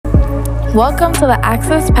Welcome to the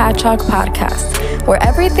Access Patchogue podcast, where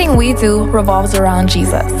everything we do revolves around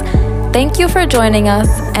Jesus. Thank you for joining us,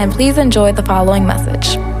 and please enjoy the following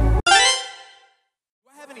message. Do I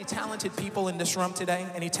have any talented people in this room today?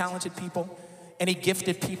 Any talented people? Any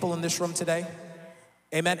gifted people in this room today?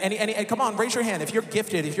 Amen. Come on, raise your hand. If you're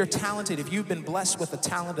gifted, if you're talented, if you've been blessed with a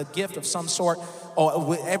talent, a gift of some sort,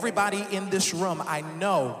 or everybody in this room I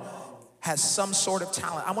know has some sort of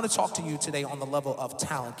talent. I want to talk to you today on the level of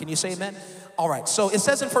talent. Can you say amen? All right, so it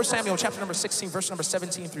says in 1 Samuel chapter number 16, verse number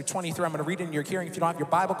 17 through 23. I'm going to read it in your hearing. If you don't have your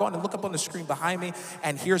Bible, go on and look up on the screen behind me,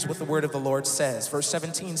 and here's what the word of the Lord says. Verse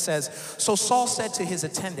 17 says, "So Saul said to his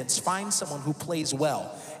attendants, 'Find someone who plays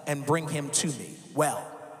well and bring him to me.'" Well.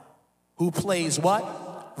 Who plays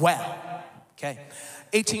what? Well. Okay.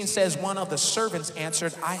 18 says, "One of the servants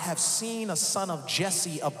answered, 'I have seen a son of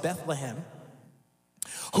Jesse of Bethlehem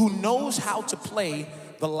who knows how to play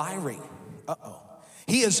the lyre.'"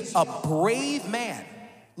 He is a brave man.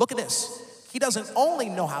 Look at this. He doesn't only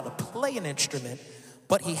know how to play an instrument,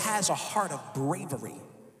 but he has a heart of bravery.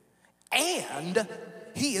 And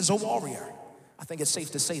he is a warrior. I think it's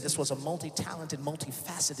safe to say this was a multi-talented,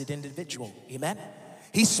 multifaceted individual. Amen?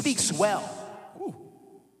 He speaks well. Ooh.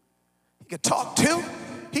 He can talk too.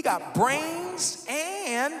 He got brains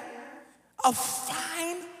and a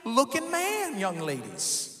fine-looking man, young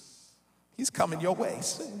ladies. He's coming your way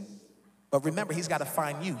soon. But remember, he's got to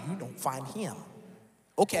find you. You don't find him.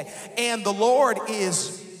 Okay, and the Lord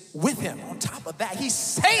is with him. On top of that, he's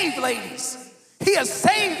saved, ladies. He a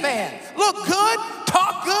saved man. Look good,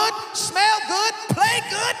 talk good, smell good, play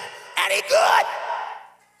good, and he good.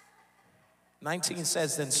 19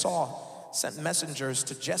 says, "Then Saul sent messengers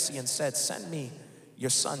to Jesse and said, 'Send me your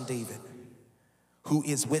son David, who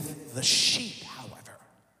is with the sheep, however.'"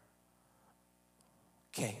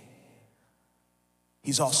 Okay.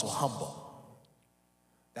 He's also humble.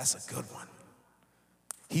 That's a good one.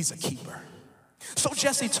 He's a keeper. So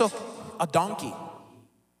Jesse took a donkey.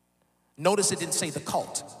 Notice it didn't say the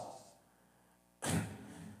colt.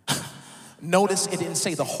 Notice it didn't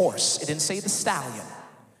say the horse. It didn't say the stallion.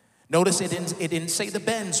 Notice it didn't say the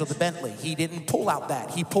Benz or the Bentley. He didn't pull out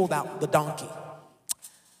that. He pulled out the donkey.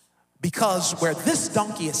 Because where this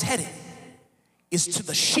donkey is headed is to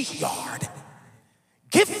the sheep yard,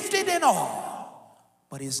 gifted and all,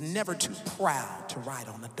 but is never too proud to ride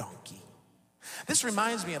on a donkey. This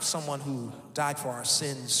reminds me of someone who died for our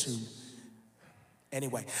sins,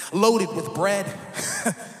 loaded with bread,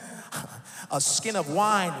 a skin of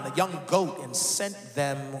wine, and a young goat, and sent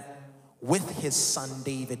them with his son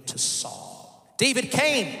David to Saul. David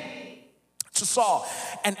came to Saul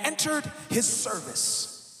and entered his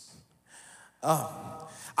service.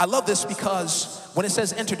 I love this because when it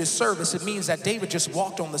says entered his service, it means that David just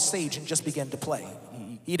walked on the stage and just began to play.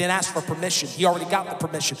 He didn't ask for permission. He already got the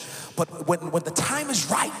permission. But when the time is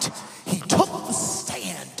right, he took the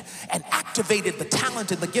stand and activated the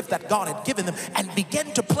talent and the gift that God had given them and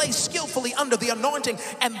began to play skillfully under the anointing.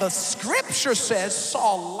 And the scripture says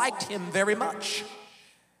Saul liked him very much.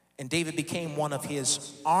 And David became one of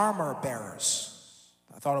his armor bearers.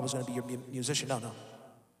 I thought I was going to be your musician. No.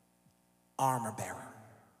 Armor bearer.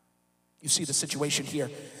 You see the situation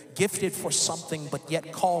here. Gifted for something, but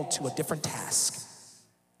yet called to a different task.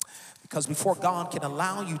 Because before God can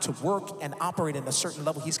allow you to work and operate in a certain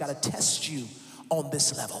level, he's got to test you on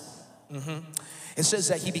this level. It says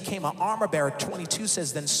that he became an armor bearer. 22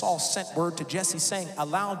 says, "Then Saul sent word to Jesse saying,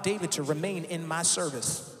 'Allow David to remain in my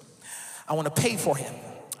service. I want to pay for him.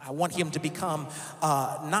 I want him to become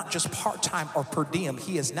not just part-time or per diem.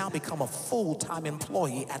 He has now become a full-time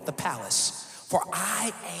employee at the palace. For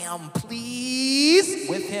I am pleased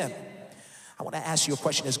with him.'" I want to ask you a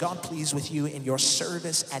question. Is God pleased with you in your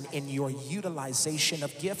service and in your utilization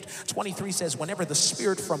of gift? 23 says, "Whenever the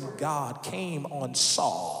Spirit from God came on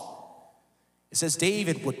Saul," it says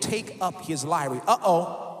David would take up his lyre.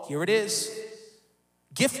 Here it is.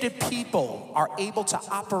 Gifted people are able to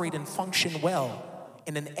operate and function well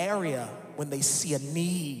in an area when they see a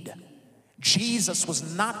need. Jesus was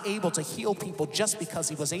not able to heal people just because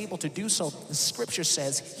he was able to do so. The scripture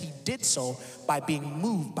says he did so by being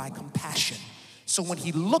moved by compassion. So when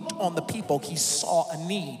he looked on the people, he saw a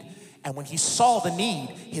need. And when he saw the need,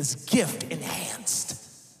 his gift enhanced.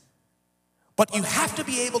 But you have to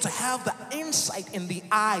be able to have the insight in the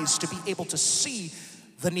eyes to be able to see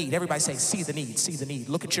the need. Everybody say, see the need, see the need.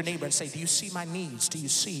 Look at your neighbor and say, do you see my needs? Do you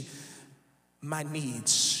see my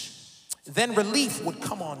needs? Then relief would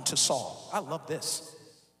come on to Saul. I love this.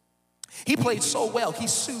 He played so well, he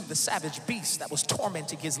soothed the savage beast that was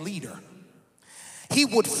tormenting his leader. He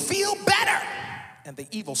would feel better, and the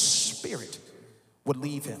evil spirit would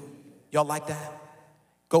leave him. Y'all like that?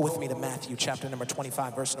 Go with me to Matthew chapter number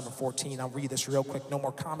 25, verse number 14. I'll read this real quick. No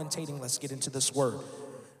more commentating. Let's get into this word.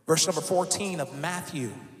 Verse number 14 of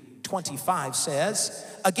Matthew 25 says,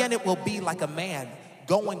 again, it will be like a man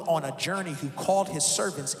going on a journey who called his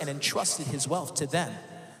servants and entrusted his wealth to them.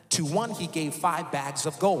 To one he gave 5 bags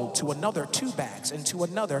of gold, to another 2 bags, and to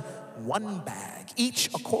another 1 bag, each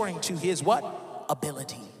according to his what?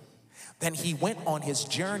 Ability. Then he went on his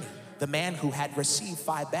journey. The man who had received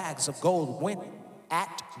 5 bags of gold went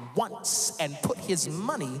at once and put his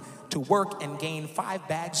money to work and gained 5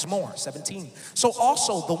 bags more. 17. So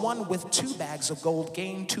also the one with 2 bags of gold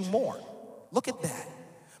gained 2 more. Look at that.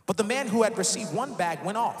 But the man who had received 1 bag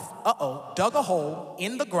went off, dug a hole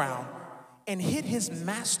in the ground and hid his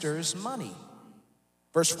master's money.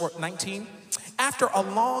 Verse 19, after a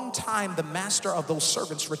long time, the master of those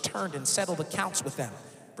servants returned and settled accounts with them.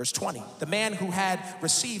 Verse 20, the man who had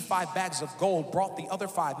received 5 bags of gold brought the other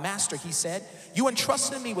 5. Master, he said, you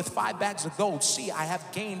entrusted me with 5 bags of gold. See, I have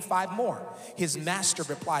gained 5 more. His master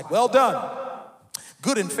replied, well done,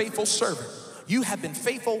 good and faithful servant. You have been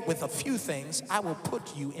faithful with a few things. I will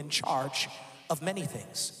put you in charge of many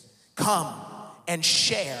things. Come and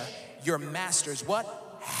share your master's what?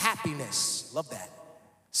 Happiness. Love that.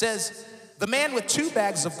 Says, the man with 2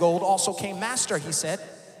 bags of gold also came. Master, he said,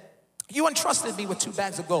 you entrusted me with 2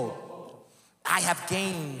 bags of gold. I have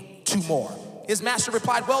gained 2 more. His master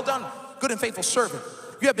replied, well done, good and faithful servant.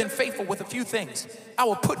 You have been faithful with a few things. I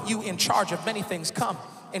will put you in charge of many things. Come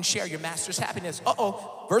and share your master's happiness.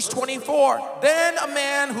 Verse 24, then a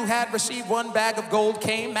man who had received 1 bag of gold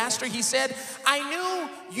came. Master, he said, I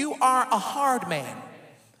knew you are a hard man,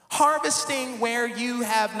 harvesting where you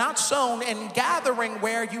have not sown and gathering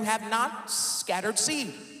where you have not scattered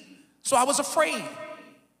seed. So I was afraid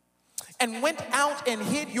and went out and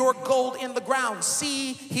hid your gold in the ground.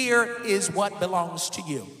 See, here is what belongs to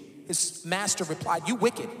you. His master replied, you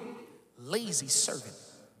wicked, lazy servant.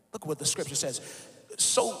 Look what the scripture says.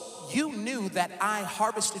 So you knew that I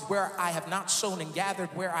harvested where I have not sown and gathered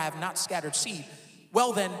where I have not scattered seed.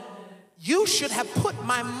 Well then, you should have put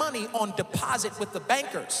my money on deposit with the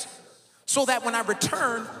bankers so that when I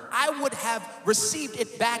returned, I would have received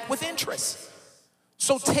it back with interest.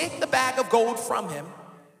 So take the bag of gold from him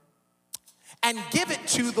and give it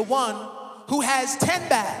to the one who has 10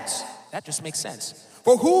 bags. That just makes sense.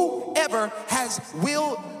 For whoever has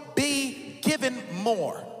will be given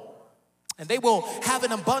more, and they will have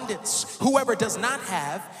an abundance. Whoever does not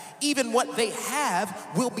have, even what they have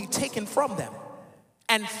will be taken from them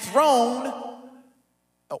and throw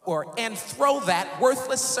that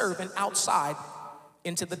worthless servant outside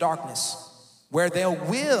into the darkness, where there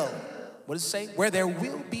will, what does it say? Where there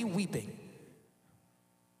will be weeping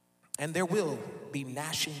and there will be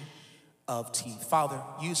gnashing of teeth. Father,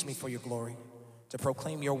 use me for your glory to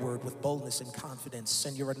proclaim your word with boldness and confidence.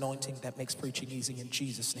 Send your anointing that makes preaching easy. In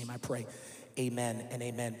Jesus' name I pray, amen and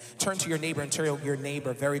amen. Turn to your neighbor and tell your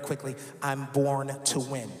neighbor very quickly, I'm born to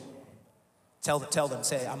win. Tell them,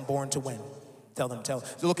 say, I'm born to win. Tell them.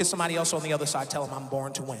 Look at somebody else on the other side, tell them I'm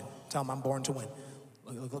born to win. Tell them I'm born to win.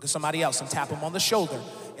 Look at somebody else and tap them on the shoulder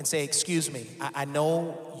and say, excuse me, I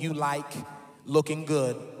know you like looking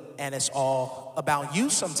good and it's all about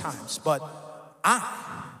you sometimes, but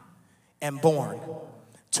I am born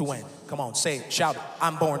to win. Come on, say it, shout it,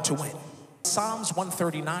 I'm born to win. Psalms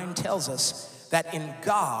 139 tells us that in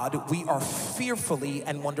God we are fearfully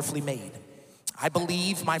and wonderfully made. I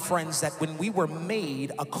believe, my friends, that when we were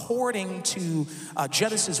made, according to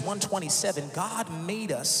Genesis 1:27, God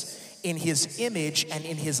made us in his image and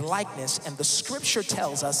in his likeness. And the scripture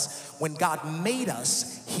tells us when God made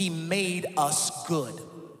us, he made us good.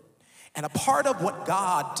 And a part of what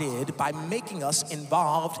God did by making us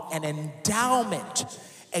involved an endowment,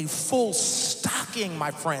 a full stocking,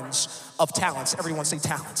 my friends, of talents. Everyone say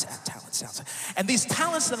talents. Talents. And these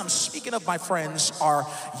talents that I'm speaking of, my friends, are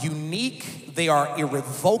unique. They are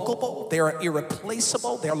irrevocable. They are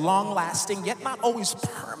irreplaceable. They're long-lasting, yet not always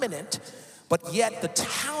permanent. But yet the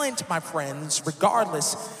talent, my friends,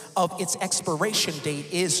 regardless of its expiration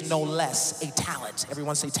date, is no less a talent.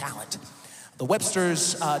 Everyone say talent. The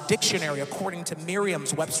Webster's dictionary, according to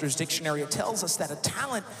Merriam's Webster's dictionary, it tells us that a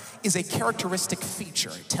talent is a characteristic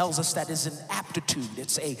feature. It tells us that is an aptitude.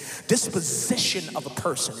 It's a disposition of a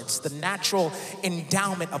person. It's the natural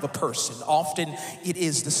endowment of a person. Often it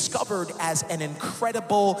is discovered as an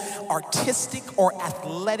incredible artistic or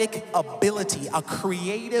athletic ability, a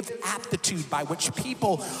creative aptitude by which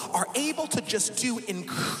people are able to just do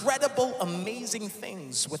incredible, amazing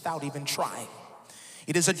things without even trying.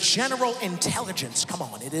 It is a general intelligence. Come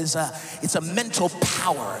on, it's a mental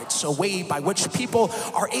power. It's a way by which people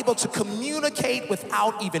are able to communicate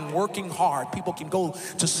without even working hard. People can go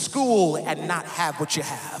to school and not have what you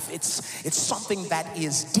have. It's something that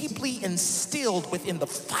is deeply instilled within the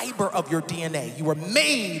fiber of your DNA. You were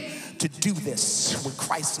made to do this. When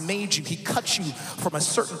Christ made you, he cut you from a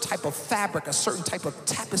certain type of fabric, a certain type of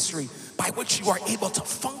tapestry by which you are able to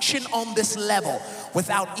function on this level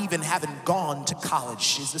without even having gone to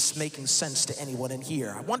college. Is this making sense to anyone in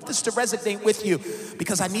here? I want this to resonate with you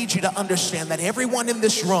because I need you to understand that everyone in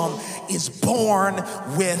this room is born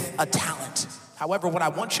with a talent. However, what I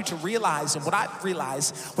want you to realize, and what I've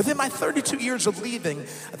realized within my 32 years of leaving,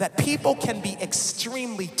 that people can be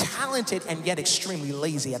extremely talented and yet extremely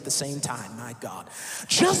lazy at the same time. My God.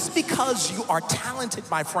 Just because you are talented,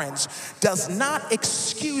 my friends, does not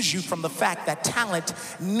excuse you from the fact that talent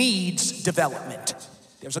needs development.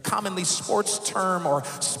 There's a commonly sports term or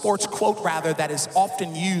sports quote rather that is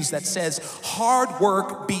often used that says hard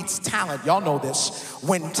work beats talent. Y'all know this.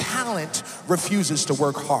 When talent refuses to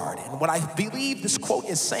work hard. And what I believe this quote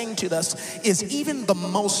is saying to us is even the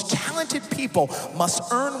most talented people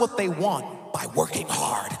must earn what they want by working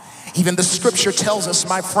hard. Even the scripture tells us,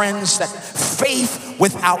 my friends, that faith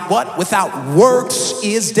without what? Without works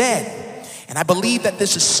is dead. And I believe that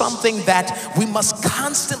this is something that we must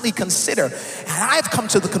constantly consider. And I've come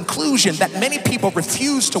to the conclusion that many people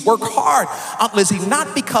refuse to work hard, Aunt Lizzie,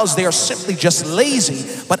 not because they are simply just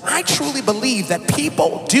lazy, but I truly believe that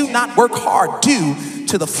people do not work hard due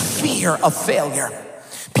to the fear of failure.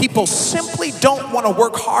 People simply don't want to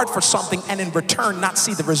work hard for something and in return not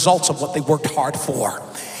see the results of what they worked hard for.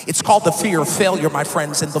 It's called the fear of failure, my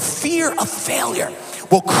friends. And the fear of failure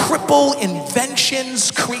will cripple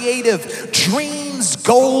inventions, creative dreams,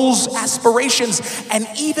 goals, aspirations, and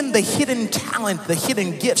even the hidden talent, the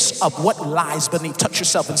hidden gifts of what lies beneath. Touch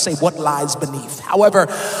yourself and say, what lies beneath? However,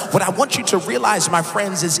 what I want you to realize, my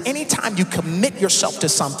friends, is anytime you commit yourself to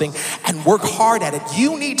something and work hard at it,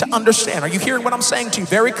 you need to understand. Are you hearing what I'm saying to you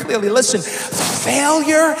very clearly? Listen,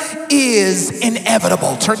 failure is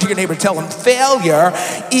inevitable. Turn to your neighbor and tell them, failure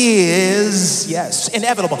is, yes,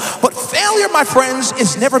 inevitable. But failure, my friends,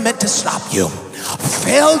 is never meant to stop you.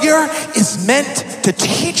 Failure is meant to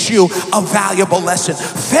teach you a valuable lesson.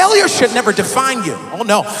 Failure should never define you. Oh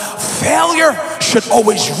no. Failure should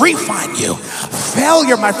always refine you.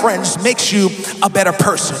 Failure, my friends, makes you a better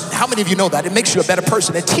person. How many of you know that? It makes you a better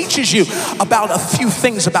person. It teaches you about a few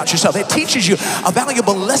things about yourself. It teaches you a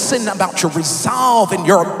valuable lesson about your resolve and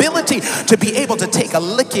your ability to be able to take a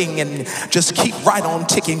licking and just keep right on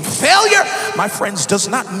ticking. Failure, my friends, does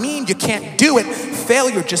not mean you can't do it.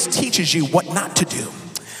 Failure just teaches you what not to do.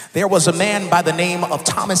 There was a man by the name of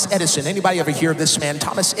Thomas Edison. Anybody ever hear of this man?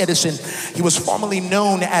 Thomas Edison, he was formerly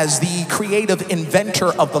known as the creative inventor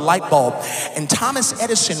of the light bulb. And Thomas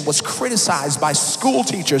Edison was criticized by school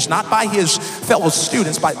teachers, not by his fellow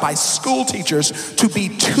students, but by school teachers, to be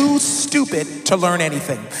too stupid to learn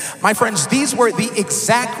anything. My friends, these were the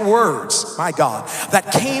exact words, my God,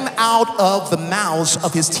 that came out of the mouths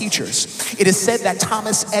of his teachers. It is said that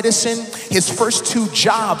Thomas Edison, his first two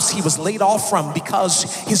jobs he was laid off from because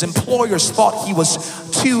his employers thought he was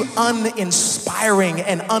too uninspiring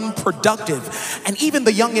and unproductive. And even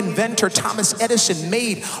the young inventor Thomas Edison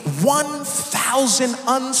made 1,000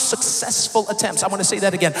 unsuccessful attempts. I want to say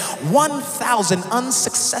that again. 1,000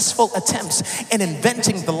 unsuccessful attempts in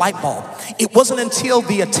inventing the light bulb. It wasn't until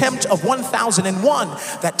the attempt of 1001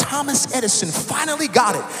 that Thomas Edison finally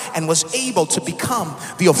got it and was able to become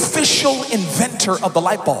the official inventor of the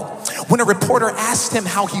light bulb. When a reporter asked him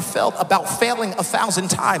how he felt about failing 1,000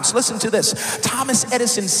 times, listen to this. Thomas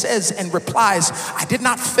Edison says and replies, I did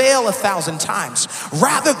not fail 1,000 times.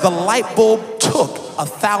 Rather, the light bulb took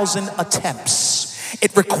 1,000 attempts.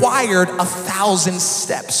 It required 1,000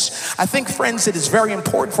 steps. I think, friends, it is very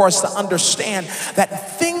important for us to understand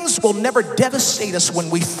that things will never devastate us when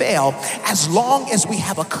we fail as long as we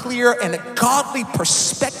have a clear and a godly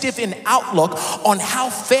perspective and outlook on how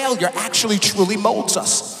failure actually truly molds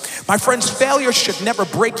us. My friends, failure should never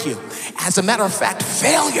break you. As a matter of fact,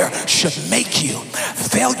 failure should make you.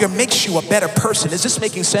 Failure makes you a better person. Is this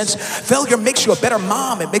making sense? Failure makes you a better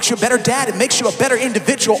mom. It makes you a better dad. It makes you a better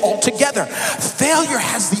individual altogether. Failure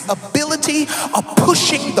has the ability of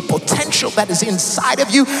pushing the potential that is inside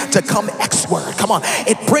of you to come X-word. Come on.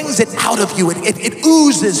 It brings it out of you. It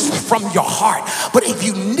oozes from your heart. But if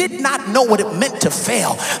you did not know what it meant to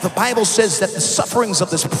fail, the Bible says that the sufferings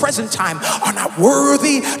of this present time are not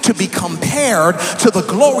worthy to be compared to the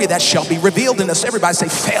glory that shall be revealed in us. Everybody say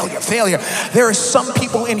failure, failure. There are some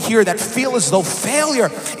people in here that feel as though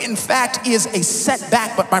failure, in fact, is a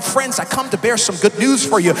setback. But my friends, I come to bear some good news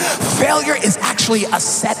for you. Failure is actually a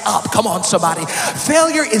setup. Come on, somebody.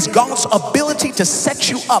 Failure is God's ability to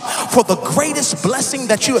set you up for the greatest blessing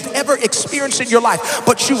that you have ever experienced in your life.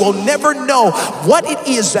 But you will never know what it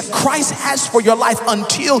is that Christ has for your life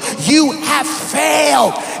until you have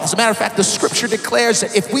failed. As a matter of fact, the scripture declares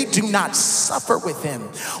that if we do not suffer with him,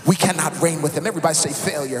 we cannot reign with him. Everybody say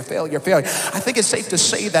failure, failure, failure. I think it's safe to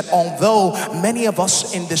say that although many of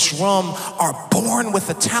us in this room are born with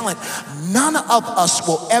a talent, none of us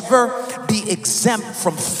will ever be exempt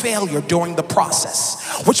from failure during the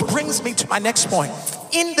process. Which brings me to my next point.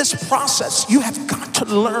 In this process, you have got to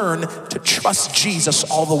learn to trust Jesus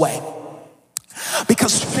all the way.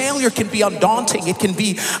 Because failure can be undaunting. It can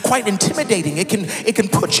be quite intimidating. It can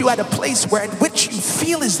put you at a place where at which you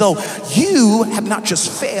feel as though you have not just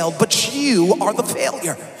failed, but you are the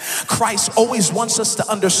failure. Christ always wants us to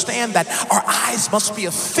understand that our eyes must be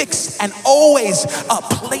affixed and always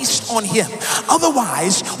placed on him.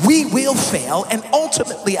 Otherwise, we will fail and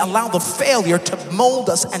ultimately allow the failure to mold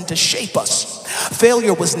us and to shape us.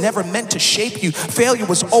 Failure was never meant to shape you. Failure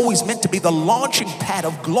was always meant to be the launching pad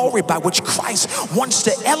of glory by which Christ wants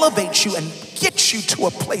to elevate you and get you to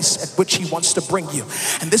a place at which he wants to bring you.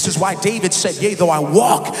 And this is why David said, yea, though I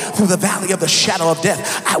walk through the valley of the shadow of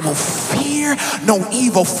death, I will fear no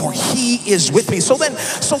evil, for he is with me. So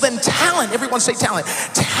then talent, everyone say talent.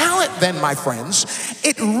 Talent then, my friends,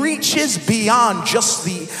 it reaches beyond just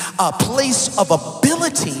the place of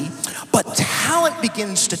ability, but talent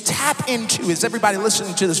begins to tap into, is everybody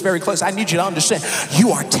listening to this very close? I need you to understand,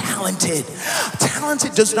 you are talented.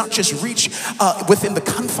 Talented does not just reach within the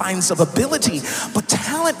confines of ability, but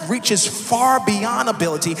talent reaches far beyond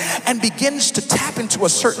ability and begins to tap into a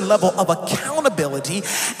certain level of accountability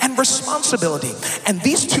and responsibility. And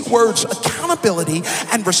these two words, accountability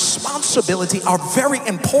and responsibility, are very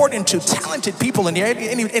important to talented people in here.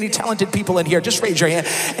 Any talented people in here? Just raise your hand.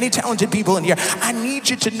 Any talented people in here? I need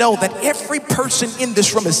you to know that every person in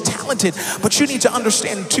this room is talented, but you need to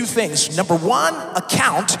understand two things. Number one,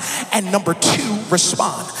 account, and number two,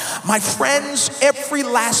 respond. My friends, every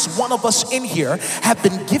last one of us in here have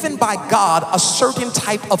been given by God a certain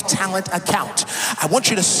type of talent account. I want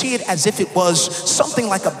you to see it as if it was something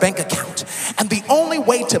like a bank account. And the only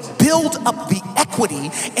way to build up the equity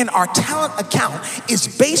in our talent account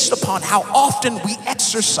is based upon how often we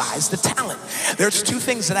exercise the talent. There's two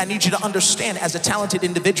things that I need you to understand as a talented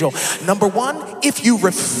individual. Number one, if you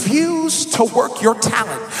refuse to work your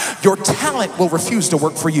talent will refuse to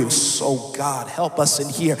work for you. So God, help us in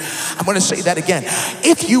here. I'm going to say that again.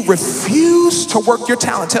 If you refuse to work your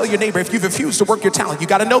talent, tell your neighbor, if you refuse to work your talent, you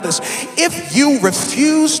got to know this. If you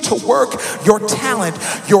refuse to work your talent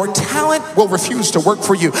will refuse to work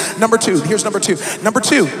for you. Number two, here's number two. Number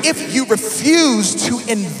two, if you refuse to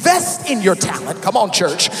invest in your talent, come on,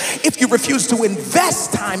 church. If you refuse to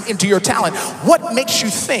invest time into your talent, what makes you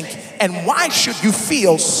think and why should you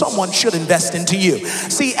feel someone should invest into you?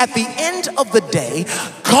 See, at the end of the day,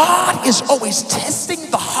 God is always testing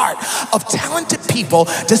the heart of talented people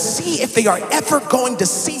to see if they are ever going to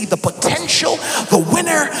see the potential, the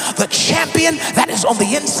winner, the champion that is on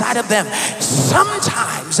the inside of them.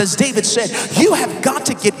 Sometimes, as David said, you have got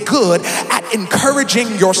to get good at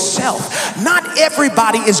encouraging yourself. Not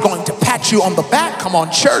everybody is going to pat you on the back. Come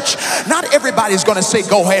on, church. Not everybody is going to say,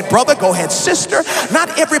 go ahead, brother, go ahead, sister.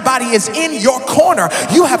 Not everybody is in your corner.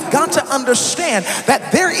 You have got to understand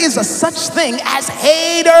that there is a such thing as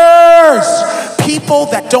haters. People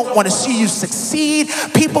that don't want to see you succeed,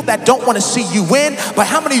 people that don't want to see you win. But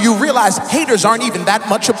how many of you realize haters aren't even that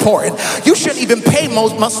much important? You shouldn't even pay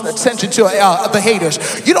much attention to the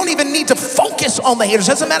haters. You don't even need to focus on the haters.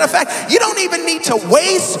 As a matter of fact, you don't even need to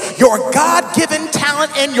waste your God-given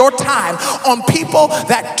talent and your time on people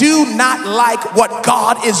that do not like what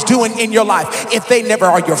God is doing in your life. If they never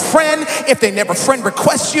are your friend, if they never friend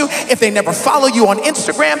request you, if they never follow you on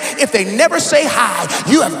Instagram, if they never say hi,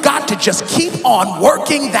 you have got to just keep on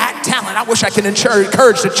working that talent. I wish I could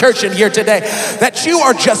encourage the church in here today that you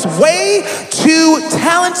are just way too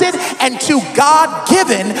talented and too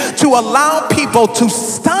God-given to allow people to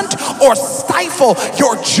stunt or stifle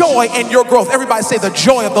your joy and your growth. Everybody say, the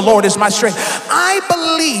joy of the Lord is my strength. I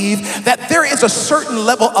believe that there is a certain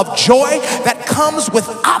level of joy that comes with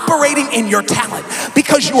operating in your talent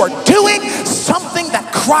because you are doing something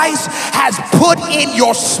that Christ has put in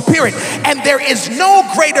your spirit. And there is no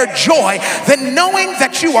greater joy than knowing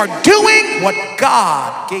that you are doing what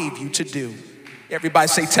God gave you to do. Everybody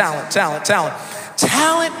say talent, talent, talent.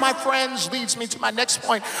 Talent, my friends, leads me to my next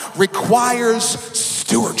point, requires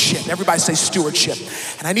stewardship. Everybody say stewardship.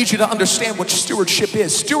 And I need you to understand what stewardship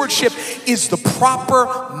is. Stewardship is the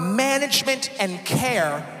proper management and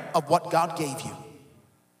care of what God gave you.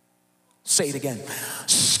 Say it again.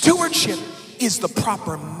 Stewardship is the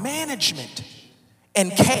proper management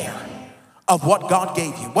and care of what God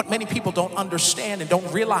gave you. What many people don't understand and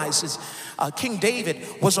don't realize is King David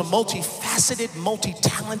was a multifaceted,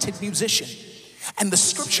 multi-talented musician. And the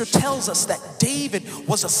scripture tells us that David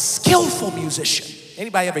was a skillful musician.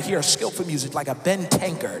 Anybody ever hear a skillful music like a Ben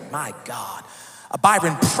Tankard, my God, a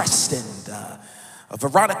Byron Preston, a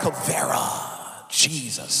Veronica Vera,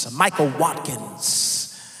 Jesus, a Michael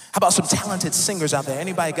Watkins. How about some talented singers out there?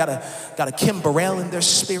 Anybody got a Kim Burrell in their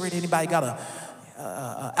spirit? Anybody got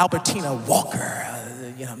a Albertina Walker,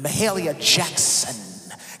 Mahalia Jackson?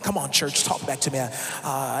 Come on, church, talk back to me.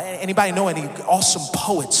 Anybody know any awesome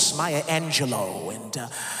poets? Maya Angelou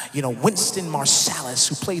and, Winston Marsalis,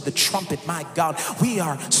 who played the trumpet. My God, we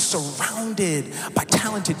are surrounded by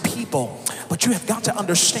talented people. But you have got to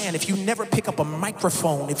understand, if you never pick up a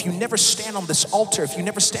microphone, if you never stand on this altar, if you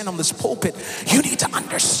never stand on this pulpit, you need to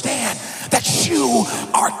understand that you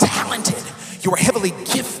are talented. You are heavily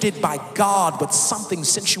gifted by God with something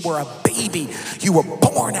since you were a baby. You were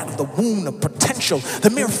born out of the womb of potential.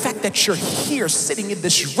 The mere fact that you're here sitting in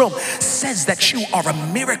this room says that you are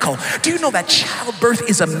a miracle. Do you know that childbirth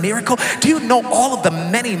is a miracle? Do you know all of the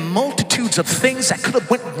many multitudes of things that could have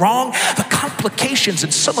went wrong? The complications,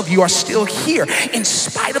 and some of you are still here in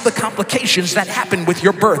spite of the complications that happened with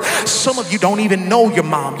your birth. Some of you don't even know your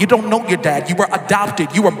mom. You don't know your dad. You were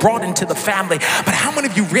adopted. You were brought into the family. But how many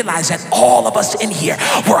of you realize that all of us in here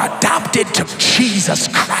were adopted to Jesus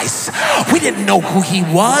Christ? We didn't know who he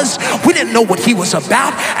was. We didn't know what he was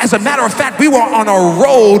about. As a matter of fact, we were on a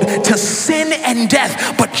road to sin and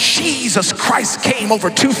death. But Jesus Christ came over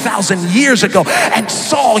 2,000 years ago and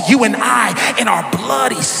saw you and I in our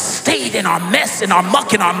bloody state, in our mess, in our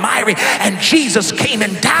muck, in our miry. And Jesus came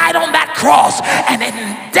and died on that cross. And in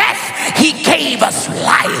death, he gave us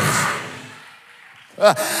life.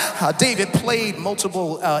 David played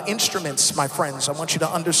multiple instruments, my friends. I want you to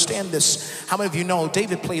understand this. How many of you know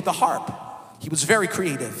David played the harp? He was very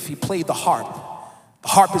creative. He played the harp. The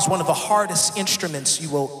harp is one of the hardest instruments you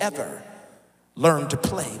will ever learn to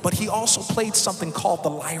play. But he also played something called the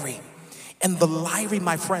lyre. And the lyre,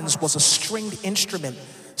 my friends, was a stringed instrument,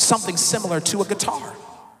 something similar to a guitar.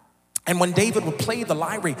 And when David would play the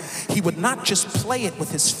lyre, he would not just play it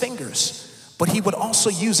with his fingers, but he would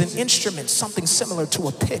also use an instrument, something similar to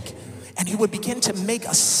a pick. And he would begin to make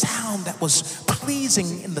a sound that was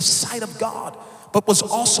pleasing in the sight of God, but was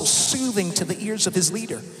also soothing to the ears of his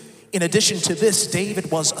leader. In addition to this,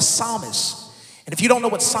 David was a psalmist. And if you don't know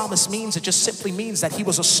what psalmist means, it just simply means that he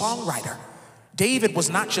was a songwriter. David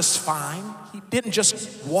was not just fine. He didn't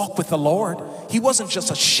just walk with the Lord. He wasn't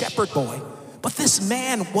just a shepherd boy. But this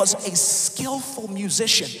man was a skillful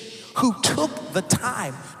musician who took the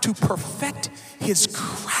time to perfect his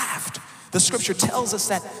craft. The scripture tells us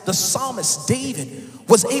that the psalmist David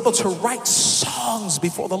was able to write songs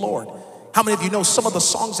before the Lord. How many of you know some of the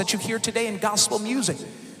songs that you hear today in gospel music?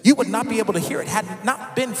 You would not be able to hear it had it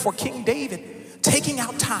not been for King David taking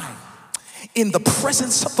out time in the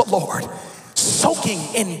presence of the Lord, soaking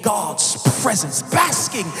in God's presence,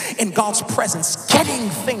 basking in God's presence, getting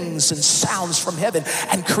things and sounds from heaven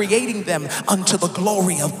and creating them unto the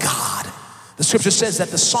glory of God. The scripture says that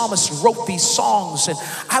the psalmist wrote these songs, and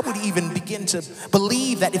I would even begin to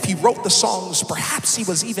believe that if he wrote the songs, perhaps he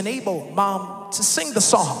was even able, to sing the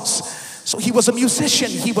songs. So he was a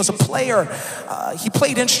musician, he was a player, he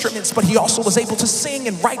played instruments, but he also was able to sing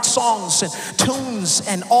and write songs and tunes,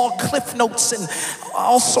 and all cliff notes and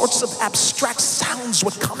all sorts of abstract sounds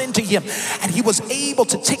would come into him. And he was able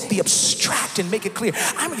to take the abstract and make it clear.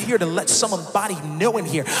 I'm here to let somebody know in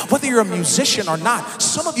here, whether you're a musician or not,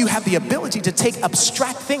 some of you have the ability to take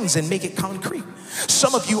abstract things and make it concrete.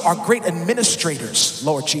 Some of you are great administrators,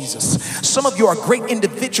 Lord Jesus. Some of you are great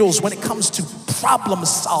individuals when it comes to problem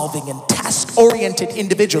solving and task-oriented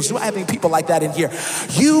individuals. Do I have any people like that in here?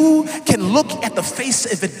 You can look at the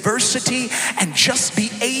face of adversity and just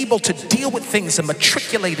be able to deal with things and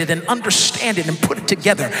matriculate it and understand it and put it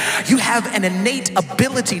together. You have an innate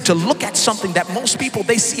ability to look look at something that most people,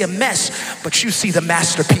 they see a mess, but you see the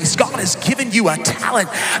masterpiece. God has given you a talent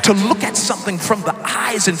to look at something from the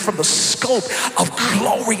eyes and from the scope of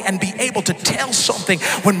glory and be able to tell something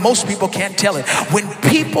when most people can't tell it. When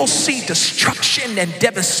people see destruction and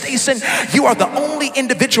devastation, you are the only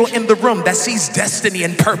individual in the room that sees destiny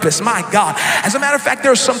and purpose. My God. As a matter of fact,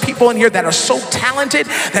 there are some people in here that are so talented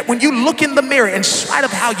that when you look in the mirror, in spite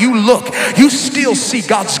of how you look, you still see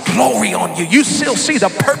God's glory on you. You still see the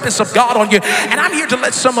purpose of God on you. And I'm here to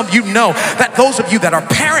let some of you know that those of you that are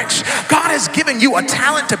parents, God has given you a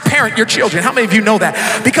talent to parent your children. How many of you know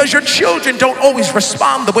that? Because your children don't always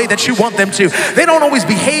respond the way that you want them to. They don't always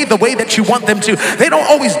behave the way that you want them to. They don't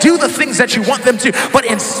always do the things that you want them to. But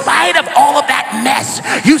in spite of all of that mess,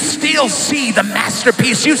 you still see the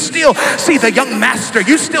masterpiece. You still see the young master.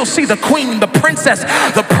 You still see the queen, the princess,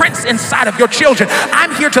 the prince inside of your children.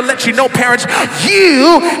 I'm here to let you know, parents,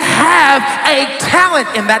 you have a talent.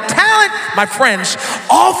 And that talent, my friends,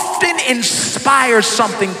 often inspires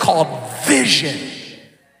something called vision.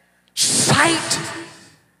 Sight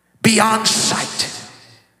beyond sight.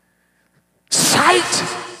 Sight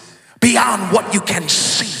beyond what you can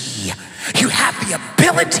see. You have the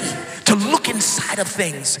ability to look inside of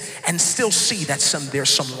things and still see that there's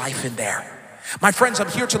some life in there. My friends, I'm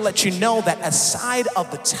here to let you know that aside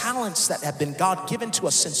of the talents that have been God given to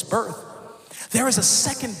us since birth, there is a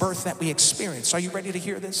second birth that we experience. Are you ready to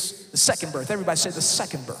hear this? The second birth. Everybody say the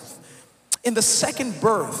second birth. In the second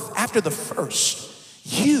birth, after the first,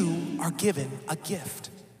 you are given a gift.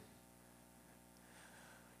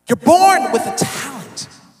 You're born with a talent.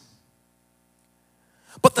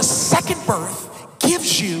 But the second birth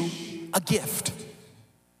gives you a gift.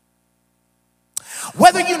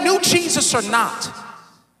 Whether you knew Jesus or not,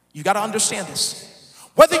 you got to understand this.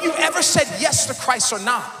 Whether you ever said yes to Christ or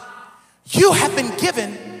not, you have been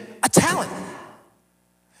given a talent.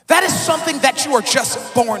 That is something that you are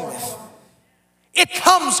just born with. It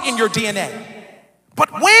comes in your DNA.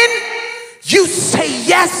 But when you say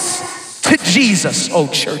yes to Jesus, oh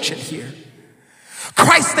church in here,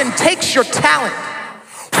 Christ then takes your talent,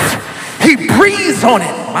 he breathes on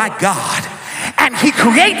it, my God, and he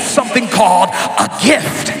creates something called a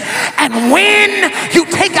gift. And when you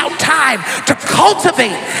take out time to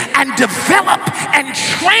cultivate and develop and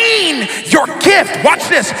train your gift, watch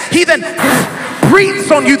this, he then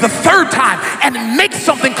breathes on you the third time and makes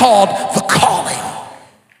something called the calling.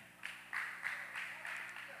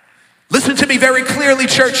 Listen to me very clearly,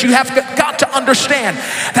 church. You have got to understand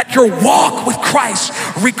that your walk with Christ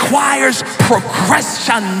requires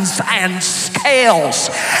progressions and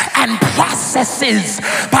scales and processes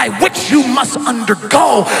by which you must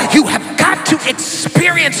undergo. You have got to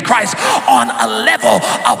experience Christ on a level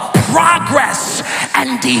of progress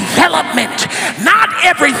and development. Not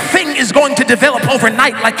everything is going to develop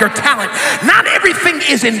overnight like your talent. Not everything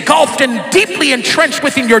is engulfed and deeply entrenched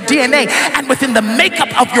within your DNA and within the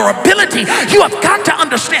makeup of your ability. You have got to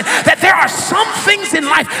understand that there are some things in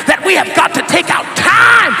life that we have got to take out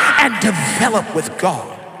time and develop with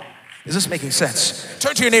God. Is this making sense?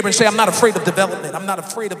 Turn to your neighbor and say, I'm not afraid of development. I'm not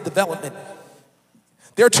afraid of development.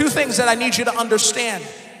 There are two things that I need you to understand.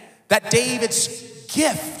 That David's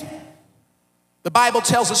gift, the Bible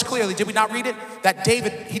tells us clearly, did we not read it? That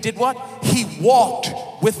David, he did what? He walked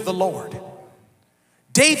with the Lord.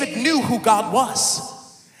 David knew who God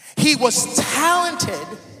was. He was talented,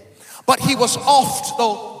 but he was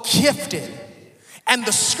also gifted. And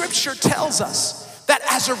the scripture tells us that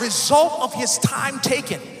as a result of his time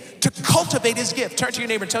taken to cultivate his gift, turn to your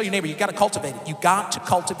neighbor and tell your neighbor, you got to cultivate it. You got to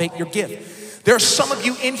cultivate your gift. There are some of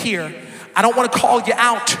you in here, I don't want to call you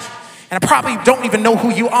out, and I probably don't even know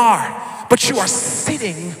who you are, but you are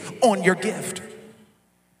sitting on your gift.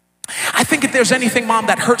 I think if there's anything, Mom,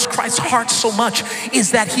 that hurts Christ's heart so much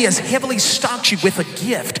is that he has heavily stocked you with a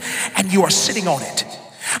gift and you are sitting on it.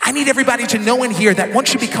 I need everybody to know in here that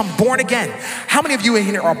once you become born again, how many of you in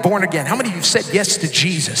here are born again? How many of you said yes to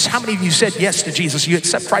Jesus? How many of you said yes to Jesus? You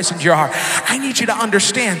accept Christ into your heart. I need you to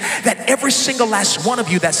understand that every single last one of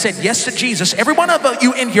you that said yes to Jesus, every one of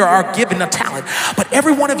you in here are given a talent, but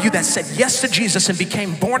every one of you that said yes to Jesus and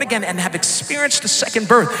became born again and have experienced the second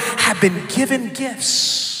birth have been given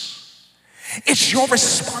gifts. It's your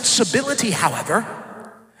responsibility, however,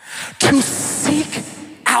 to seek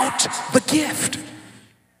out the gift.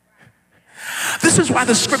 This is why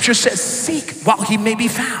the scripture says, seek while he may be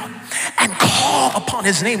found and call upon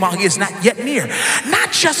his name while he is not yet near.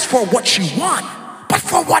 Not just for what you want, but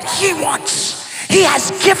for what he wants. He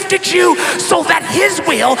has gifted you so that his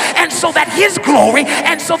will and so that his glory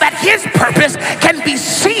and so that his purpose can be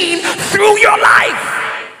seen through your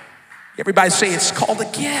life. Everybody say it's called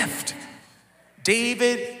a gift.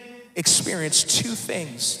 David experienced two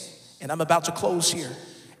things, and I'm about to close here,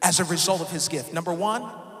 as a result of his gift. Number one,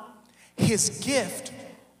 his gift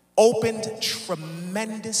opened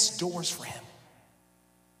tremendous doors for him.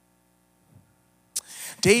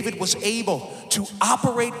 David was able to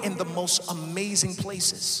operate in the most amazing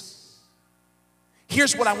places.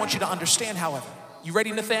 Here's what I want you to understand, however. You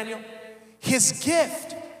ready, Nathaniel? His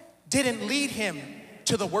gift didn't lead him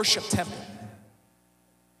to the worship temple.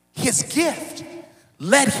 His gift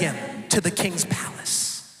led him to the king's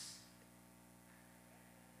palace.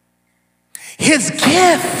 His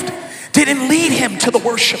gift didn't lead him to the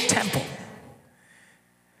worship temple.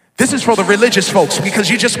 This is for the religious folks, because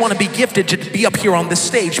you just want to be gifted to be up here on this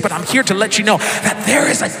stage. But I'm here to let you know that there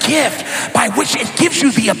is a gift by which it gives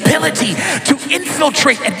you the ability to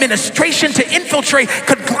infiltrate administration, to infiltrate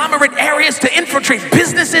conglomerate areas, to infiltrate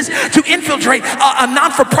businesses, to infiltrate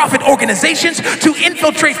non-for-profit organizations, to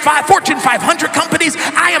infiltrate Fortune 500 companies.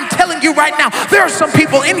 I am telling you right now, there are some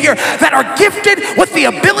people in here that are gifted with the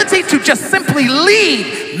ability to just simply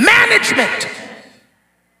lead management.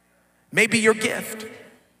 Maybe your gift.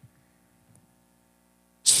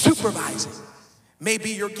 Supervising may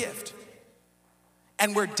be your gift.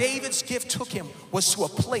 And where David's gift took him was to a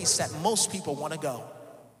place that most people want to go.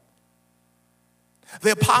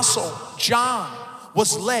 The apostle John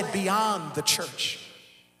was led beyond the church.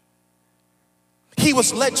 He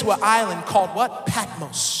was led to an island called what?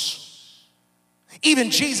 Patmos.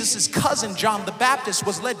 Even Jesus' cousin John the Baptist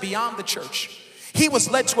was led beyond the church. He was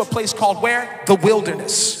led to a place called where? The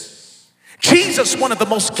wilderness. Jesus, one of the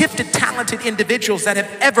most gifted, talented individuals that have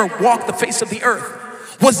ever walked the face of the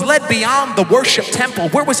earth, was led beyond the worship temple.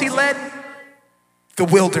 Where was he led? The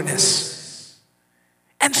wilderness.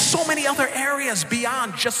 And so many other areas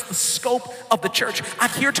beyond just the scope of the church. I'm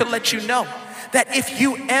here to let you know that if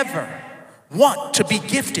you ever want to be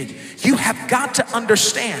gifted, you have got to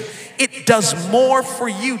understand it does more for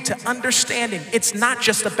you to understanding. It's not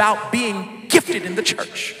just about being gifted in the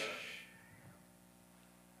church.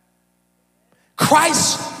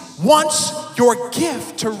 Christ wants your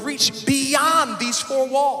gift to reach beyond these four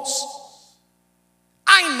walls.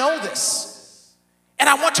 I know this, and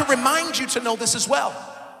I want to remind you to know this as well.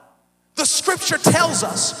 The scripture tells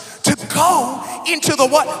us to go into the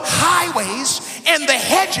what? Highways and the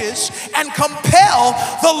hedges and compel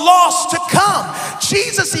the lost to come.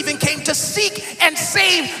 Jesus even came to seek and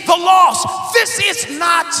save the lost. This is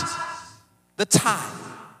not the time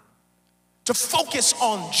to focus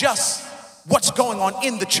on just what's going on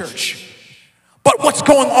in the church, but what's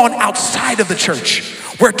going on outside of the church,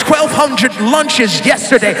 where 1,200 lunches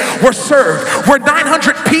yesterday were served, where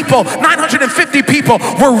 950 people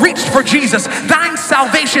were reached for Jesus, 9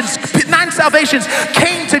 salvations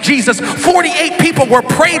came to Jesus, 48 people were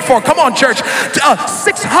prayed for. Come on, church.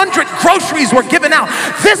 600 groceries were given out.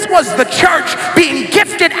 This was the church being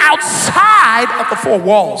gifted outside of the four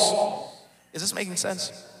walls. Is this making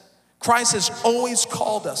sense? Christ has always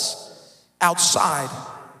called us outside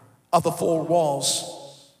of the four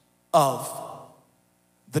walls of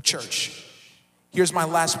the church. Here's my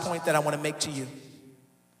last point that I want to make to you.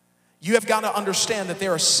 You have got to understand that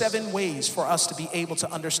there are 7 ways for us to be able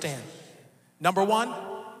to understand. Number 1,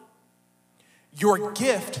 your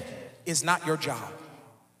gift is not your job.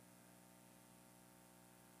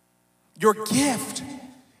 Your gift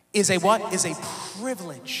is a what? Is a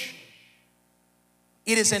privilege.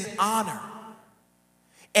 It is an honor.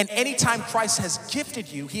 And anytime Christ has gifted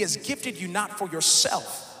you, he has gifted you not for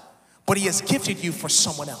yourself, but he has gifted you for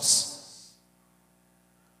someone else.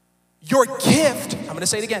 Your gift, I'm going to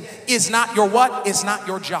say it again, is not your what? Is not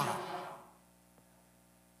your job.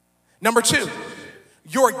 Number 2,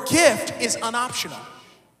 your gift is unoptional.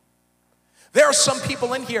 There are some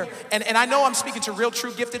people in here, and I know I'm speaking to real,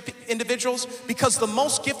 true, gifted individuals, because the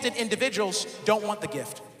most gifted individuals don't want the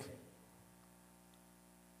gift.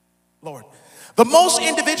 Lord. The most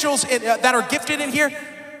individuals that are gifted in here,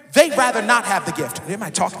 they'd rather not have the gift. Am I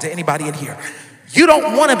talking to anybody in here? You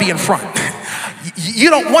don't want to be in front. You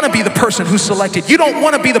don't want to be the person who's selected. You don't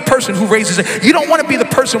want to be the person who raises it. You don't want to be the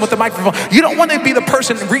person with the microphone. You don't want to be the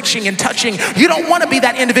person reaching and touching. You don't want to be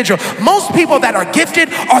that individual. Most people that are gifted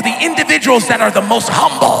are the individuals that are the most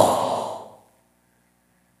humble.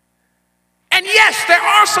 And yes, there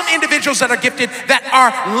are some individuals that are gifted that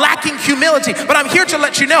are lacking humility. But I'm here to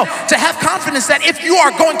let you know, to have confidence that if you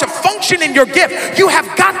are going to function in your gift, you have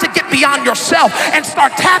got to get beyond yourself and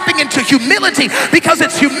start tapping into humility, because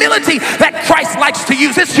it's humility that Christ likes to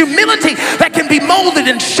use. It's humility that can be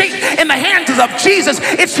molded and shaped in the hands of Jesus.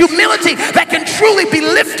 It's humility that can truly be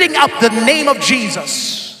lifting up the name of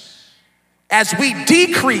Jesus. As we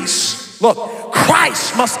decrease, look,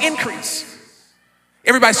 Christ must increase.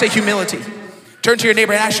 Everybody say humility. Turn to your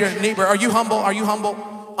neighbor and ask your neighbor, are you humble? Are you humble?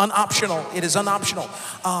 Unoptional. It is unoptional.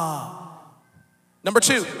 Number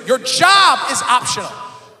two, your job is optional.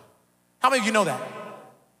 How many of you know that?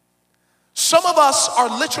 Some of us are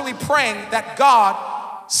literally praying that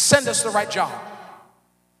God send us the right job.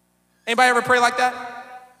 Anybody ever pray like that?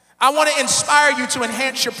 I want to inspire you to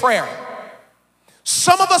enhance your prayer.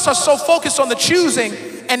 Some of us are so focused on the choosing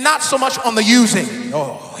and not so much on the using.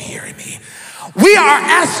 Oh, hearing me. We are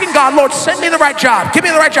asking God, Lord, send me the right job. Give me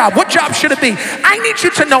the right job. What job should it be? I need you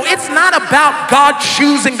to know it's not about God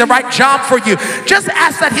choosing the right job for you. Just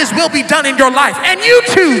ask that his will be done in your life and you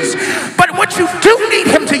choose. But what you do need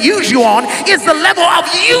him to use you on is the level of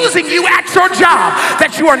using you at your job.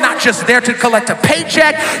 That you are not just there to collect a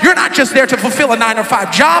paycheck. You're not just there to fulfill a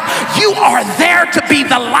 9-to-5 job. You are there to be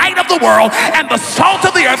the light of the world and the salt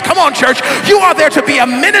of the earth. Come on, church. You are there to be a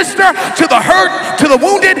minister to the hurt, to the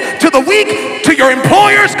wounded, to the weak, to your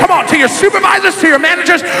employers, come on, to your supervisors, to your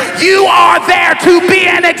managers. You are there to be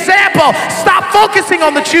an example. Stop focusing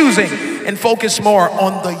on the choosing and focus more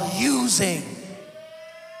on the using.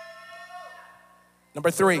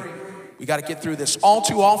 Number three, we got to get through this. All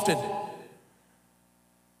too often,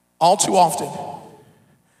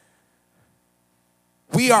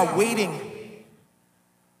 we are waiting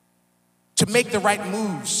to make the right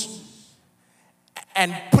moves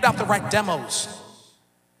and put out the right demos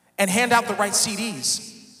and hand out the right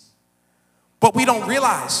CDs. But we don't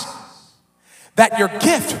realize that your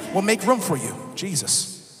gift will make room for you.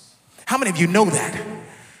 Jesus. How many of you know that?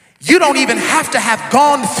 You don't even have to have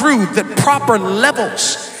gone through the proper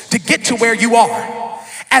levels to get to where you are.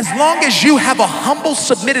 As long as you have a humble,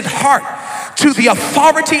 submitted heart to the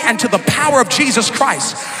authority and to the power of Jesus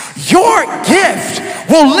Christ, your gift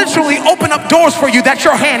will literally open up doors for you that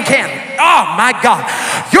your hand can't. Oh my God.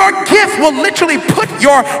 Your gift will literally put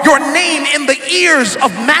your name in the ears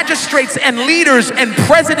of magistrates and leaders and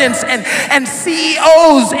presidents and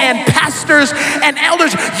CEOs and pastors and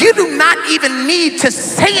elders. You do not even need to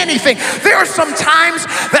say anything. There are some times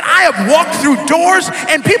that I have walked through doors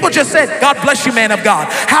and people just said, God bless you, man of God.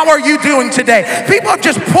 How are you doing today? People have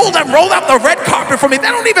just pulled and rolled out the red carpet for me.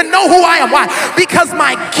 They don't even know who I am. Why? Because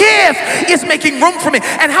my gift is making room for me.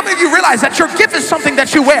 And how many of you realize that your gift is something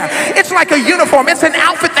that you wear? It's like a uniform. It's an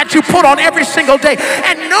outfit that you put on every single day.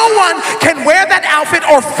 And no one can wear that outfit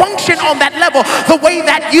or function on that level the way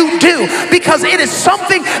that you do, because it is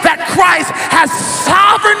something that Christ has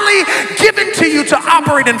sovereignly given to you to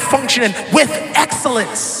operate and function in with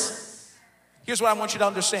excellence. Here's what I want you to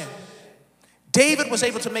understand. David was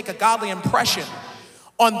able to make a godly impression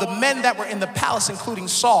on the men that were in the palace, including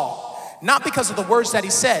Saul, not because of the words that he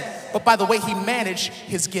said, but by the way he managed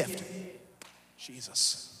his gift.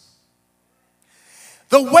 Jesus.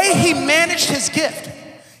 The way he managed his gift,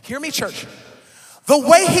 hear me, church, the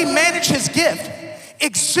way he managed his gift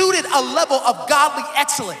exuded a level of godly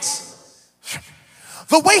excellence.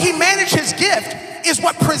 The way he managed his gift is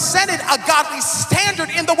what presented a godly standard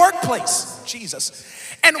in the workplace. Jesus.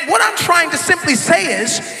 And what I'm trying to simply say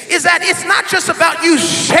is that it's not just about you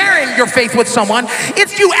sharing your faith with someone.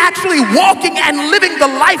 It's you actually walking and living the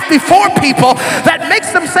life before people that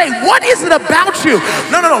makes them say, what is it about you?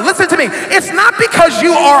 No, listen to me. It's not because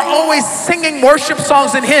you are always singing worship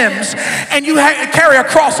songs and hymns and you carry a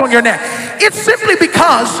cross on your neck. It's simply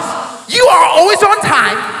because you are always on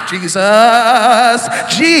time. Jesus.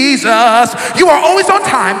 You are always on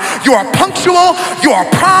time. You are punctual. You are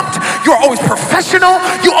prompt. You are always professional.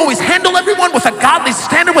 You always handle everyone with a godly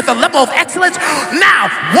standard, with a level of excellence.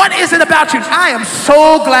 Now, what is it about you? I am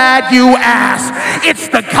so glad you asked. It's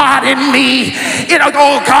the God in me.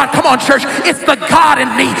 Oh God, come on, church. It's the God in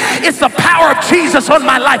me. It's the power of Jesus on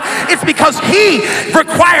my life. It's because he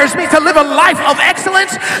requires me to live a life of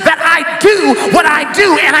excellence that I do what I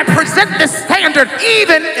do, and I present this standard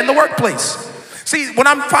even in the workplace. See, what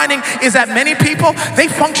I'm finding is that many people, they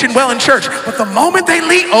function well in church, but the moment they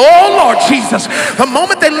leave, oh Lord Jesus, the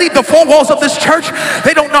moment they leave the four walls of this church,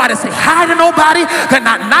 they don't know how to say hi to nobody. They're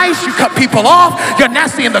not nice. You cut people off. You're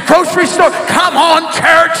nasty in the grocery store. Come on,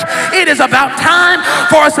 church. It is about time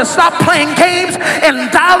for us to stop playing games and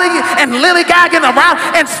dolly and lillygagging around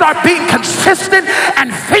and start being consistent and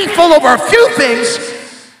faithful over a few things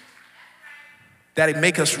that it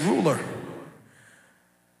make us ruler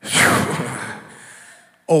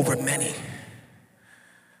over many.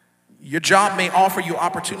 Your job may offer you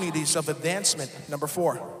opportunities of advancement. Number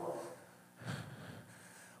 4.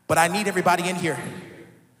 But I need everybody in here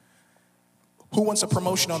who wants a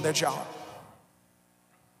promotion on their job.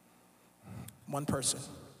 1 person.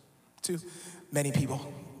 2, many people.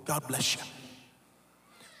 God bless you.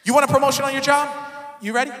 You want a promotion on your job?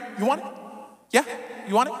 You ready? You want it? Yeah,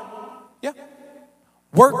 you want it? Yeah.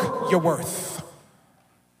 Work your worth.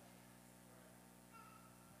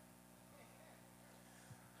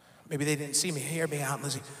 Maybe they didn't see me. Hear me out,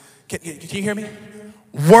 Lizzie. Can you hear me?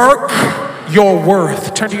 Work your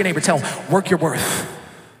worth. Turn to your neighbor, tell them, work your worth.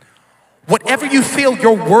 Whatever you feel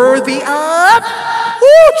you're worthy of,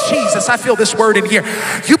 Jesus, I feel this word in here.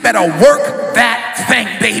 You better work that thing,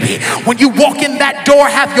 baby. When you walk in that door,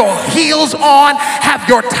 have your heels on, have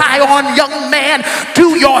your tie on, young man.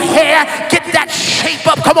 Do your hair, get that shape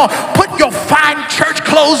up. Come on, put your fine church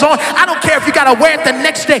clothes on. I don't care if you got to wear it the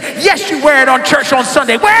next day. Yes, you wear it on church on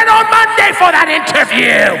Sunday. Wear it on Monday for that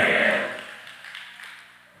interview.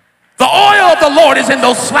 The oil of the Lord is in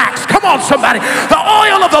those slacks. Come on, somebody. The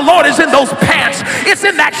oil of the Lord is in those pants. It's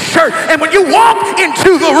in that shirt. And when you walk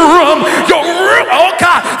into the room, oh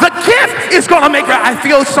God, the gift is going to make, I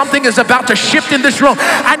feel something is about to shift in this room.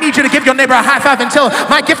 I need you to give your neighbor a high five and tell him,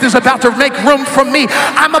 my gift is about to make room for me.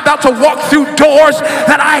 I'm about to walk through doors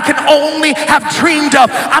that I can only have dreamed of.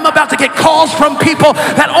 I'm about to get calls from people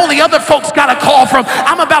that only other folks got a call from.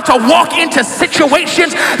 I'm about to walk into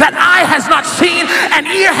situations that eye has not seen and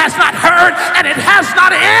ear has not heard, and it has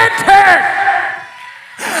not entered.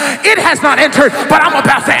 It has not entered, but I'm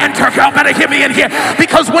about to enter. Y'all better hear me in here,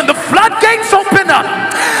 because when the floodgates open up,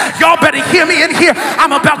 y'all better hear me in here.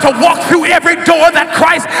 I'm about to walk through every door that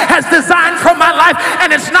Christ has designed for my life,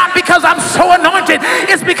 and it's not because I'm so anointed.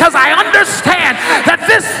 It's because I understand that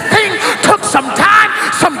this thing took some time,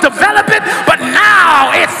 some development, but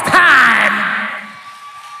now it's time.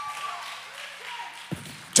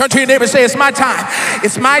 Turn to your neighbor and say, it's my time.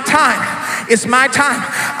 It's my time. It's my time.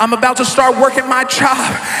 I'm about to start working my job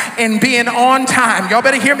and being on time. Y'all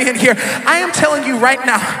better hear me in here. I am telling you right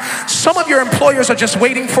now, some of your employers are just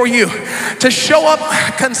waiting for you to show up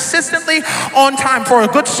consistently on time for a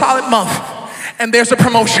good solid month. And there's a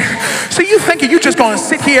promotion. So you thinking you just gonna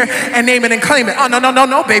sit here and name it and claim it. Oh,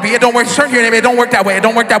 no, baby. It don't work. Turn your name. It don't work that way. It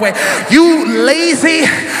don't work that way. You lazy.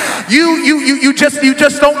 You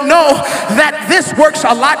just don't know that this works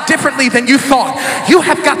a lot differently than you thought. You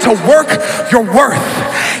have got to work your worth.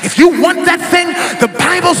 If you want that thing, the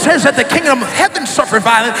Bible says that the kingdom of heaven suffered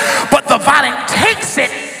violence, but the violent takes it.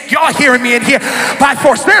 Y'all hearing me in here? By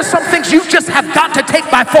force. There are some things you just have got to take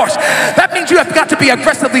by force. That means you have got to be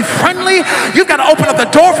aggressively friendly. You've got to open up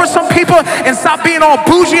the door for some people and stop being all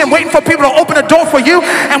bougie and waiting for people to open the door for you.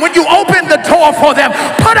 And when you open the door for them,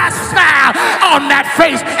 put a smile on that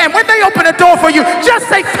face. And when they open the door for you,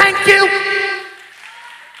 just say thank you.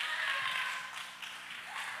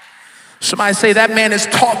 Somebody say that man is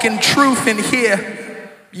talking truth in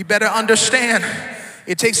here. You better understand.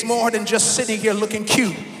 It takes more than just sitting here looking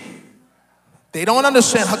cute. They don't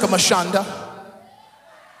understand Hakamashanda.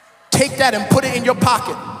 Take that and put it in your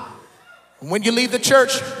pocket. When you leave the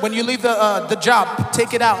church, when you leave the job,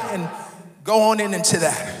 take it out and go on into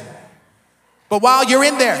that. But while you're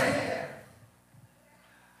in there,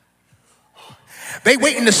 they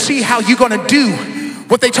waiting to see how you're gonna do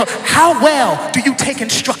what they told. How well do you take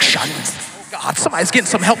instructions? God, somebody's getting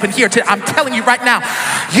some help in here. I'm telling you right now,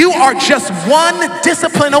 you are just one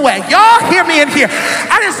discipline away. Y'all hear me in here.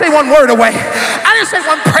 I didn't say one word away. I didn't say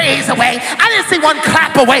one praise away. I didn't say one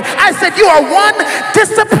clap away. I said you are one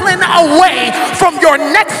discipline away from your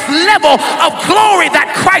next level of glory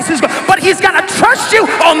that Christ is going. But he's got to trust you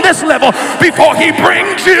on this level before he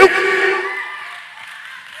brings you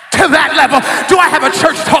to that level. Do I have a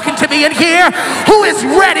church talking to me in here who is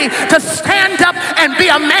ready to stand up and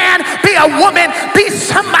be a man, be a woman, be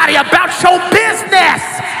somebody about your business?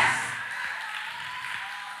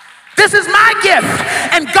 This is my gift,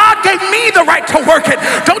 and God gave me the right to work it.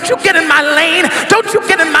 Don't you get in my lane. Don't you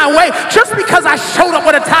get in my way. Just because I showed up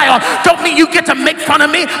with a tie on, don't mean you get to make fun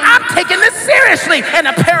of me. I'm taking this seriously, and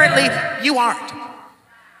apparently you aren't.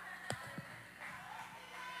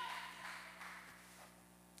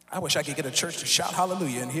 I wish I could get a church to shout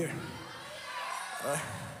hallelujah in here.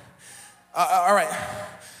 All right.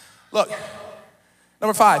 Look,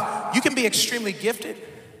 number 5, you can be extremely gifted.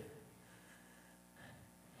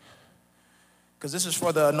 Because this is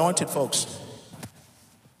for the anointed folks.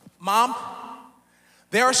 Mom,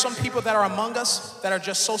 there are some people that are among us that are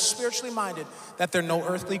just so spiritually minded that they're no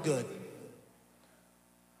earthly good.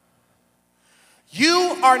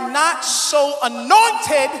 You are not so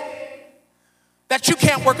anointed that you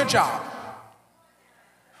can't work a job.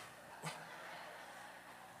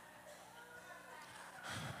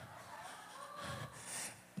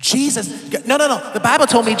 Jesus, no. The Bible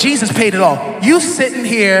told me Jesus paid it all. You sitting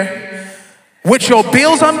here with your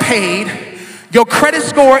bills unpaid, your credit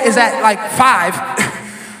score is at like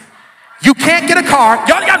 5. You can't get a car.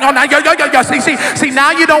 See,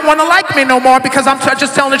 now you don't want to like me no more because I'm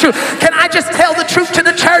just telling the truth. Can I just tell the truth to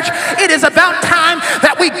the church? It is about time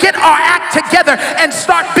that we get our act together and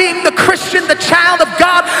start being the Christian, the child of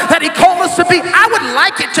God that he called us to be. I would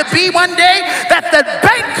like it to be one day that the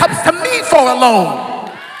bank comes to me for a loan.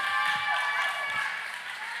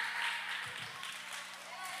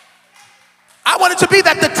 I want it to be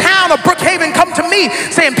that the town of Brookhaven come to me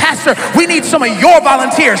saying, Pastor, we need some of your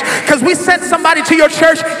volunteers. Because we sent somebody to your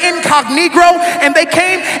church incognito, and they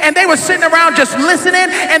came and they were sitting around just listening,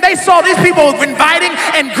 and they saw these people inviting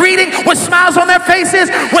and greeting with smiles on their faces,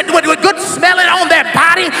 with good smelling on their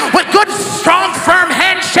body, with good, strong, firm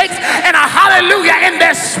handshakes, and a hallelujah in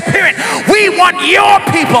their spirit. We want your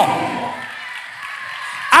people.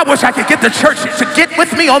 I wish I could get the church to get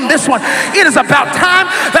with me on this one. It is about time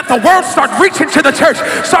that the world start reaching to the church,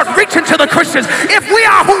 start reaching to the Christians. If we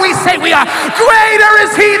are who we say we are, greater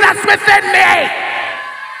is he that's within me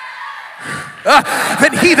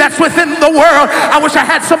than he that's within the world. I wish I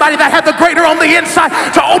had somebody that had the greater on the inside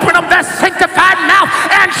to open up that sanctified mouth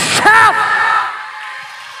and shout.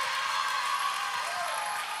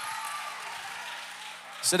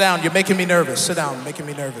 Sit down, you're making me nervous. Sit down, making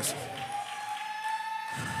me nervous.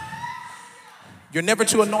 You're never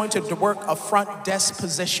too anointed to work a front desk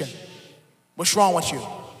position. What's wrong with you?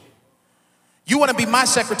 You want to be my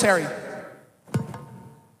secretary,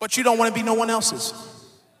 but you don't want to be no one else's.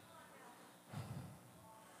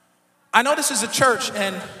 I know this is a church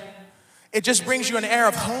and it just brings you an air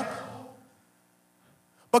of hope,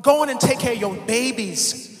 but go in and take care of your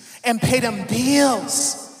babies and pay them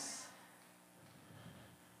bills.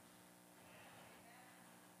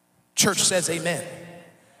 Church says amen.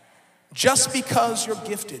 Just because you're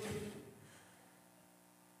gifted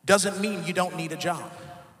doesn't mean you don't need a job.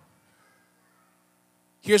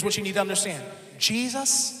 Here's what you need to understand.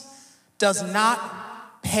 Jesus does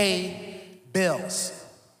not pay bills.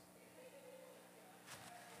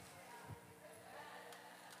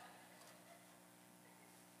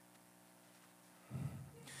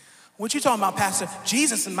 What you talking about, Pastor?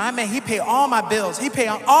 Jesus is my man. He paid all my bills. He paid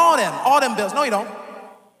all them bills. No, you don't.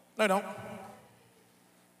 No, you don't.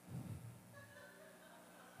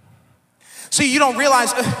 See, you don't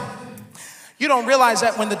realize that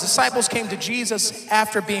when the disciples came to Jesus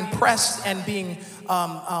after being pressed and being,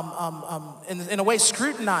 in a way,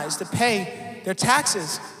 scrutinized to pay their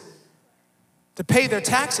taxes, the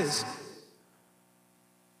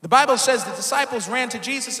Bible says the disciples ran to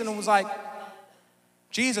Jesus and it was like,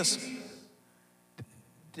 Jesus,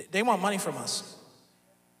 they want money from us.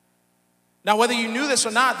 Now, whether you knew this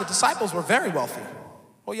or not, the disciples were very wealthy.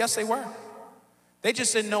 Well, yes, they were. They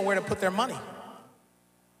just didn't know where to put their money.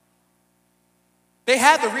 They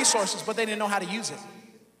had the resources, but they didn't know how to use it.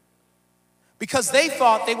 Because they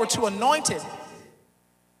thought they were too anointed,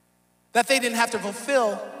 that they didn't have to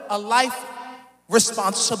fulfill a life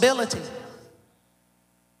responsibility.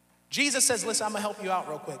 Jesus says, listen, I'm going to help you out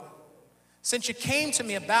real quick. Since you came to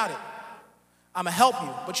me about it, I'm going to help you,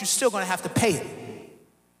 but you're still going to have to pay it.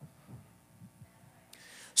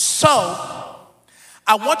 So,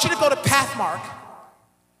 I want you to go to Pathmark.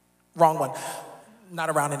 Wrong one. Not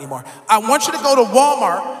around anymore. I want you to go to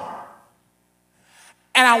Walmart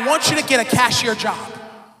and I want you to get a cashier job.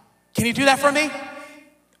 Can you do that for me?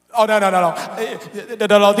 Oh, no. No.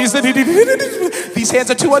 These hands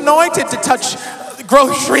are too anointed to touch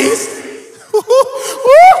groceries.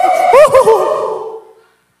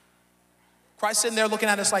 Christ sitting there looking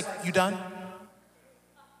at us like, you done?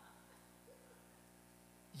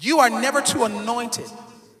 You are never too anointed.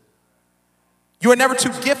 You are never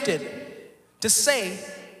too gifted to say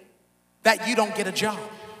that you don't get a job.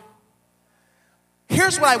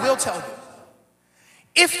 Here's what I will tell you.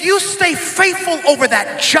 If you stay faithful over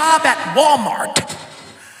that job at Walmart,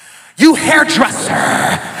 you hairdresser,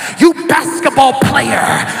 you basketball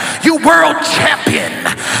player, you world champion,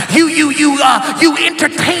 you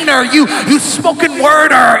entertainer, you spoken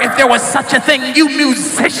worder, if there was such a thing, you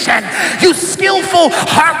musician, you skillful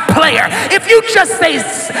harp player. If you just stay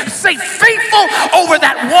faithful over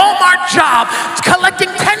that Walmart job, collecting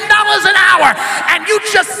 $10 an hour, and you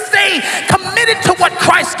just stay committed to what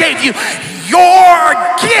Christ gave you, your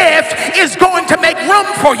gift is going to make room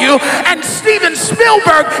for you, and Steven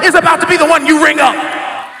Spielberg is about to be the one you ring up.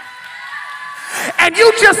 And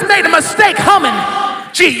you just made a mistake humming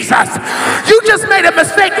Jesus. You just made a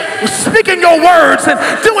mistake speaking your words and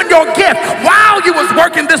doing your gift while you was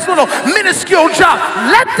working this little minuscule job.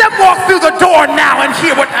 Let them walk through the door now and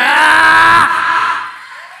hear what...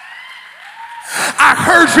 I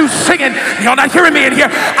heard you singing. You're not hearing me in here.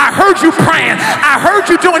 I heard you praying. I heard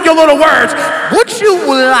you doing your little words. Would you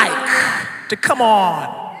like to come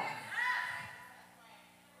on.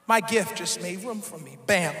 My gift just made room for me.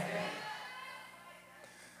 Bam.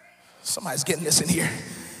 Somebody's getting this in here.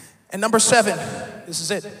 And number 7, this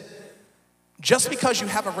is it. Just because you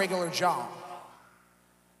have a regular job,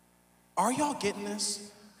 are y'all getting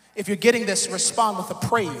this? If you're getting this, respond with a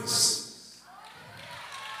praise.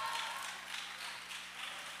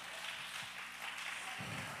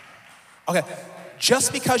 Okay,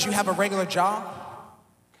 just because you have a regular job,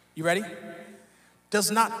 you ready? Does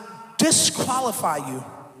not disqualify you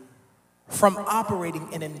from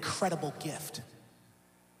operating an incredible gift.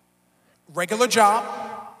 Regular job,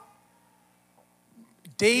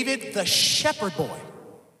 David, the shepherd boy,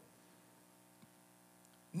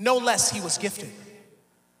 no less he was gifted.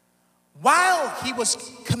 While he was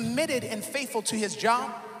committed and faithful to his job,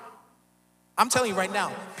 I'm telling you right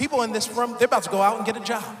now, people in this room, they're about to go out and get a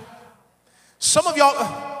job. Some of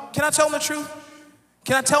y'all, can I tell them the truth?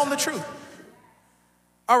 Can I tell them the truth?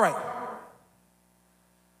 All right.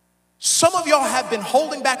 Some of y'all have been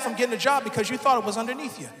holding back from getting a job because you thought it was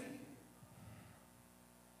underneath you.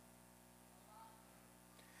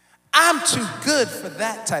 I'm too good for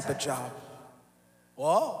that type of job.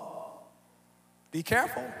 Whoa, be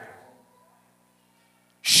careful.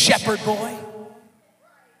 Shepherd boy,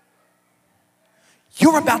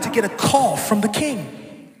 you're about to get a call from the king.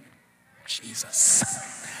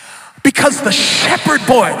 Jesus. Because the shepherd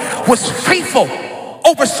boy was faithful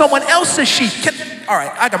over someone else's sheep. All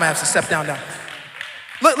right, I'm gonna have to step down now.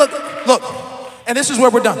 Look. And this is where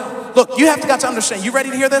we're done. Look, you have got to understand. You ready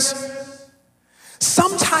to hear this?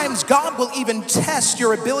 Sometimes God will even test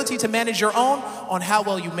your ability to manage your own on how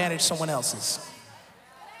well you manage someone else's.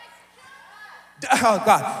 Oh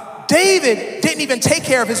God, David didn't even take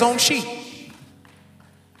care of his own sheep.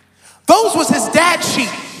 Those was his dad's sheep.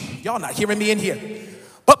 Y'all not hearing me in here.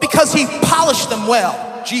 But because he polished them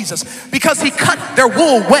well, Jesus, because he cut their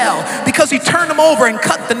wool well, because he turned them over and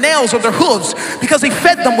cut the nails of their hooves, because he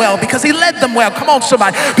fed them well, because he led them well, come on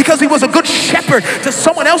somebody, because he was a good shepherd to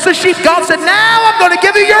someone else's sheep, God said, now I'm going to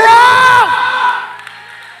give you your own.